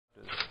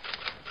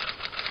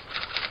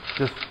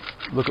Just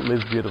look at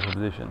Liv's beautiful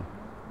position.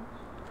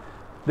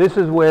 This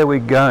is where we're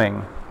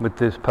going with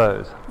this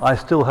pose. I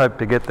still hope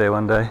to get there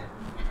one day.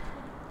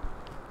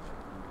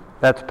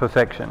 That's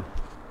perfection.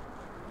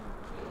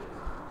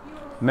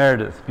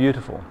 Meredith,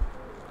 beautiful.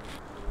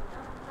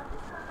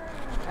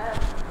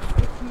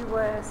 If you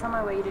were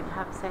somewhere where you didn't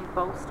have, say,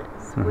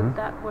 bolsters, would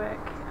that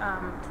work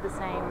to the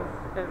same,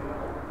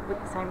 with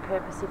the same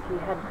purpose if you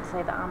had,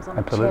 say, the arms on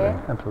a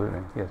chair? Absolutely,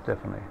 yes,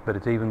 definitely. But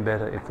it's even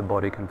better if the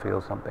body can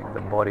feel something,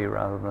 the body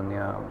rather than the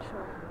arms.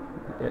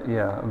 Sure.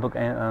 Yeah, look,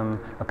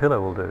 a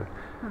pillow will do.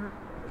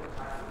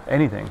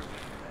 Anything.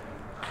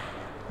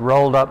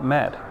 Rolled up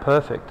mat,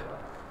 perfect.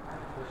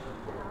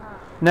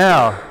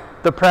 Now,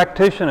 the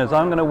practitioners.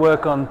 I'm going to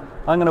work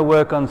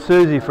on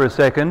Suzy for a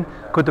second.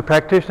 Could the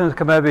practitioners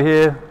come over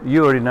here?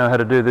 You already know how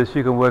to do this.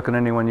 You can work on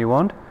anyone you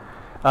want.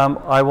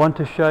 I want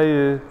to show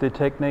you the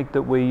technique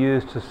that we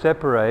use to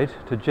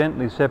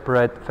gently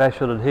separate the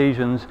fascial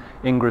adhesions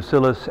in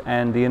gracilis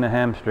and the inner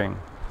hamstring.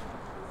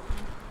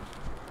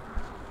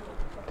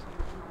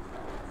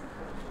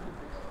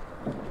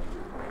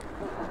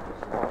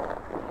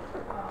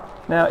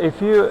 Now,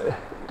 if you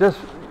just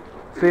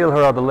feel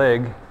her other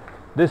leg,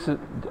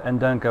 and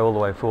don't go all the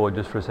way forward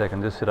just for a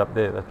second, just sit up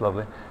there, that's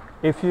lovely.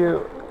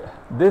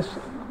 This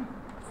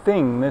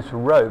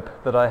rope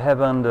that I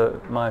have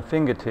under my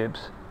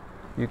fingertips,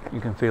 you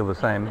can feel the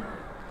same.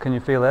 Can you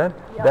feel that?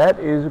 Yep. That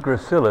is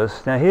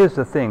gracilis. Now here's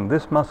the thing,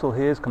 this muscle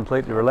here is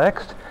completely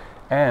relaxed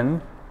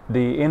and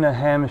the inner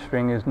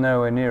hamstring is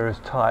nowhere near as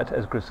tight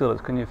as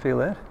gracilis. Can you feel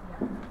that?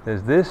 Yep.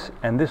 There's this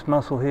and this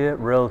muscle here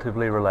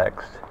relatively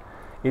relaxed.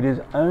 It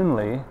is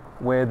only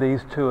where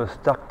these two are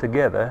stuck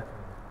together,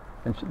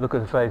 and look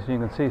at the face, you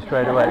can see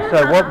straight away.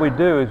 So what we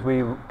do is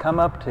we come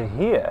up to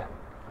here,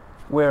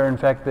 where in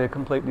fact they're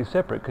completely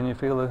separate. Can you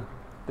feel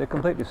they're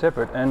completely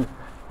separate? And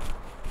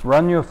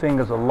run your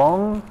fingers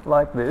along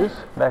like this,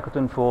 backwards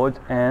and forwards,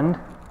 and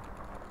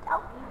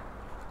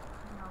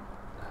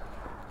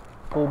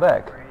pull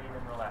back.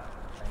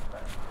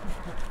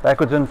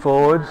 Backwards and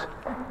forwards,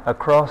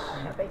 across,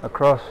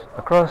 across,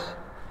 across,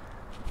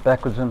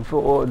 backwards and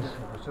forwards.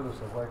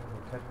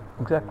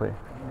 Exactly.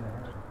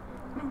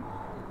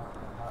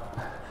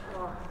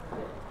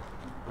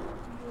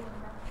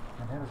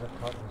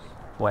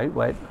 Wait.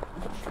 So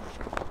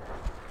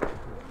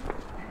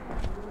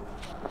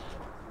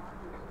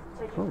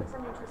do you put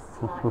some into a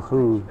slight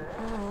stretch?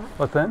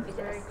 What's that? Is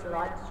it a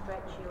slight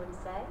stretch, you would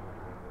say?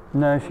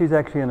 No, she's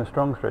actually in a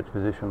strong stretch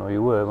position, or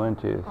you were,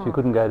 weren't you? She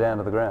couldn't go down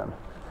to the ground.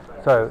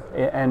 So,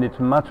 and it's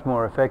much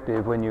more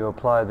effective when you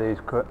apply these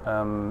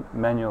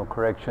manual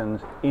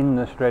corrections in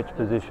the stretch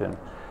position.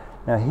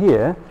 Now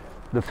here,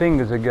 the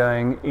fingers are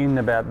going in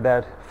about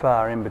that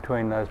far in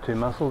between those two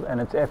muscles, and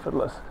it's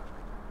effortless.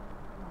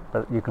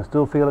 But you can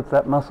still feel it's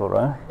that muscle,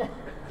 right?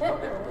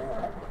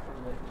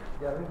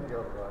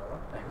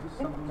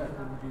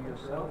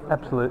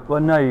 Absolutely.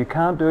 Well, no, you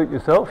can't do it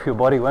yourself. Your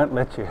body won't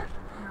let you.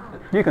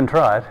 You can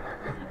try it.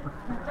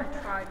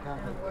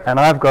 And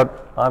I've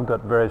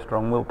got very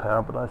strong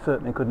willpower, but I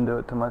certainly couldn't do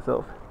it to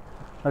myself.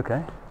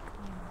 Okay.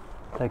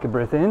 Take a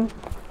breath in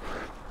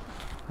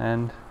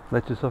and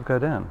let yourself go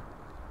down.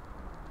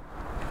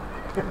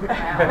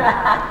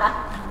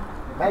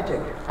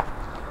 Magic.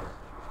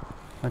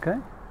 Okay.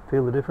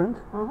 Feel the difference?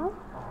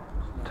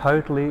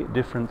 Totally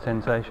different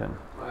sensation.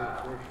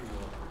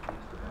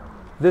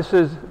 This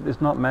is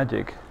not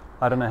magic.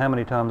 I don't know how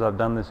many times I've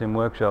done this in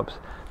workshops.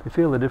 You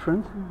feel the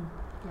difference?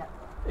 Yeah.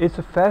 It's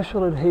a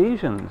fascial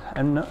adhesions,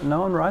 and no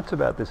one writes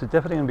about this. It's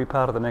definitely going to be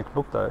part of the next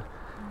book, though.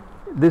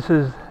 This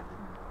is,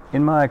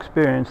 in my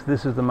experience,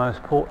 this is the most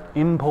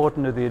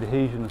important of the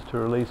adhesions to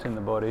release in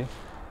the body.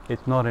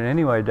 It's not in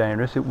any way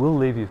dangerous. It will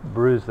leave you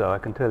bruised, though, I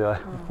can tell you.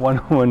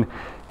 One woman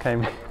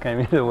came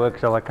into the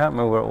workshop, I can't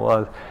remember where it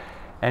was,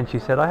 and she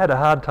said, I had a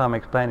hard time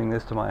explaining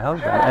this to my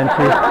husband. And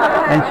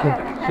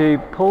she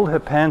pulled her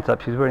pants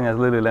up, she's wearing those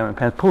Lululemon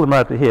pants, pulled them right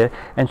up to here,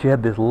 and she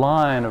had this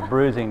line of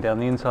bruising down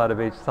the inside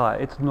of each thigh.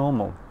 It's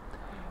normal,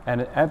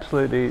 and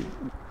absolutely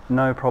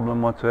no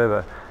problem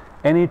whatsoever.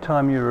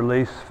 Anytime you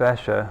release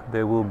fascia,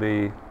 there will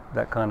be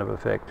that kind of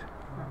effect.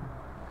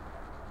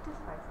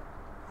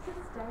 Does it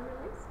stay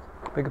released?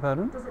 Beg your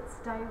pardon? Does it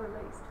stay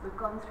released? We've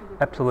gone through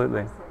the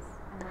Absolutely.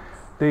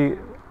 process.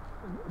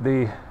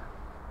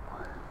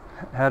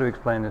 And how to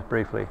explain this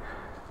briefly?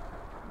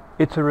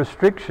 It's a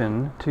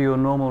restriction to your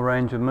normal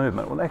range of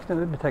movement. Well, actually,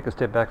 let me take a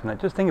step back from that.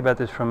 Just think about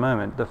this for a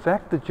moment. The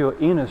fact that you're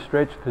in a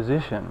stretch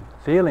position,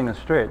 feeling a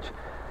stretch,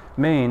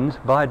 means,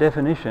 by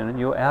definition,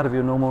 you're out of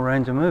your normal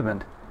range of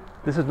movement.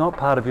 This is not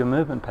part of your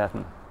movement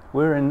pattern.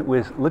 We're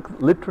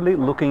literally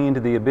looking into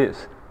the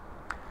abyss.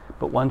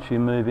 But once you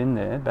move in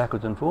there,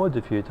 backwards and forwards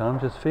a few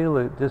times, just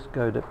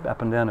go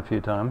up and down a few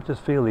times,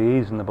 just feel the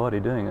ease in the body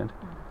doing it,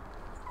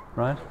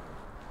 right?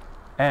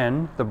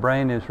 And the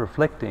brain is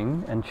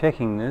reflecting and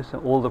checking this,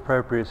 and all the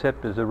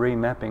proprioceptors are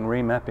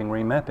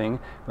remapping.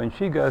 When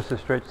she goes to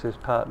stretch this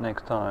part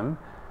next time,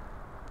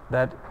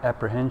 that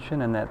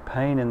apprehension and that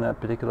pain in that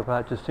particular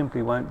part just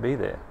simply won't be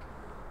there.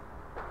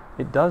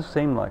 It does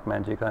seem like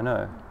magic, I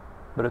know,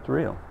 but it's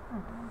real.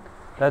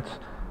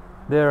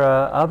 There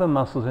are other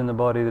muscles in the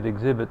body that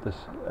exhibit this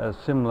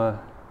similar.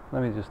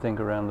 Let me just think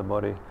around the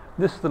body.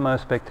 This is the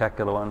most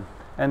spectacular one,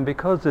 and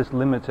because this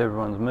limits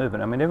everyone's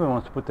movement. I mean, everyone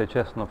wants to put their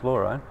chest on the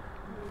floor, right?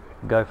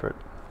 Go for it.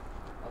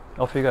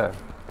 Off you go.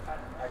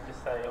 I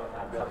just say on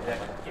that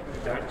subject, if you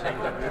don't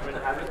change your movement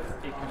habits,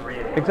 it can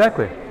re-engage.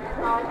 Exactly.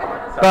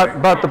 So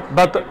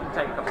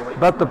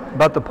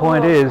But the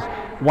point is,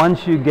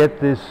 once you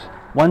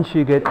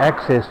get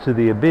access to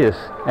the abyss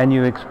and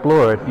you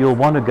explore it, you'll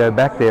want to go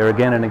back there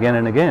again and again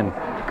and again,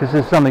 because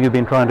this is something you've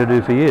been trying to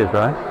do for years,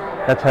 right?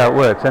 That's how it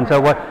works. And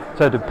so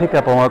to pick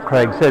up on what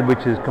Craig said,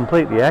 which is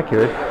completely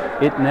accurate,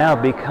 it now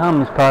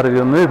becomes part of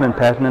your movement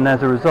pattern, and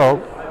as a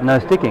result, no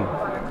sticking. I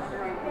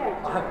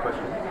have a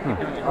question.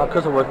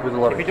 Because I work with a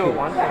lot of kids,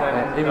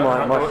 and even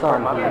my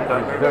son,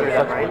 who's very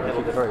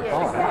flexible, he's very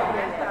fine.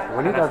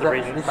 When he does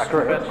this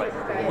stretch,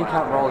 he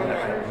can't roll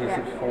his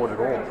hips forward at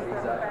all.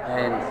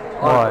 And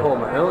I recall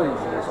my early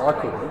years I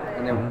couldn't,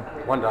 and then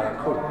one day I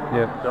could.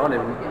 Yep. So I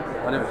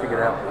never figured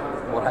out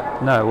what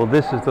happened. No, well,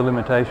 this is the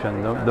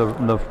limitation.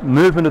 The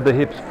movement of the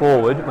hips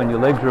forward when your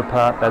legs are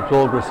apart, that's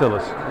all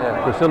gracilis.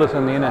 Yeah. Gracilis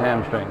and the inner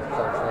hamstring.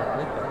 So,